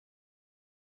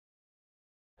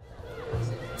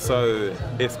So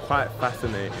it's quite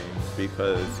fascinating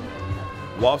because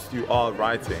whilst you are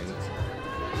writing,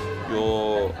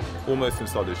 you're almost in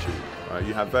solitude, right?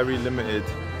 You have very limited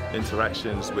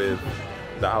interactions with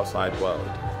the outside world.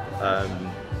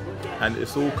 And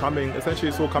it's all coming, essentially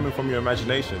it's all coming from your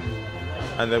imagination.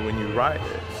 And then when you write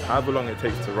it, however long it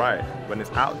takes to write, when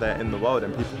it's out there in the world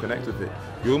and people connect with it,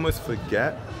 you almost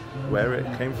forget where it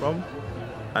came from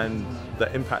and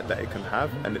the impact that it can have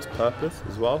and its purpose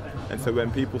as well. And so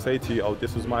when people say to you, oh,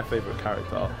 this was my favorite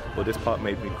character, or this part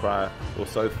made me cry, or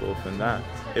so forth and that,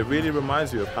 it really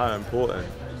reminds you of how important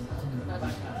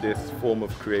this form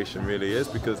of creation really is,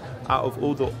 because out of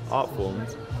all the art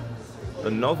forms,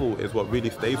 the novel is what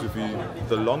really stays with you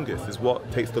the longest, is what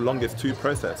takes the longest to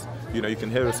process. You know, you can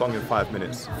hear a song in 5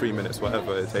 minutes, 3 minutes,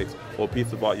 whatever it takes, or a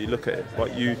piece of art, you look at it.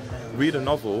 But you read a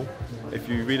novel, if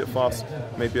you read it fast,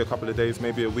 maybe a couple of days,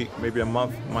 maybe a week, maybe a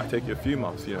month, it might take you a few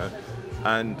months, you know.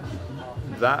 And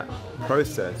that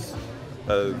process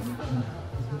of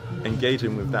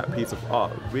engaging with that piece of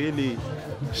art really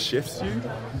shifts you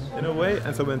in a way.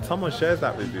 And so when someone shares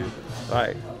that with you,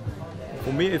 like,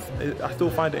 for me, I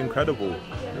still find it incredible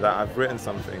that I've written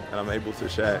something and I'm able to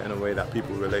share it in a way that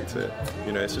people relate to it.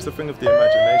 You know, it's just a thing of the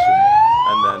imagination.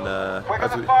 And then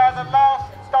as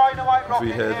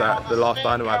we hear that the last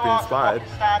dynamite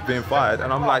being fired,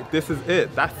 and I'm like, this is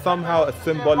it. That's somehow a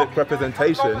symbolic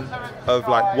representation of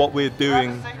like what we're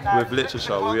doing with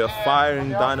literature. We are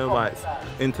firing dynamites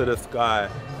into the sky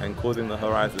and causing the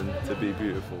horizon to be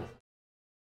beautiful.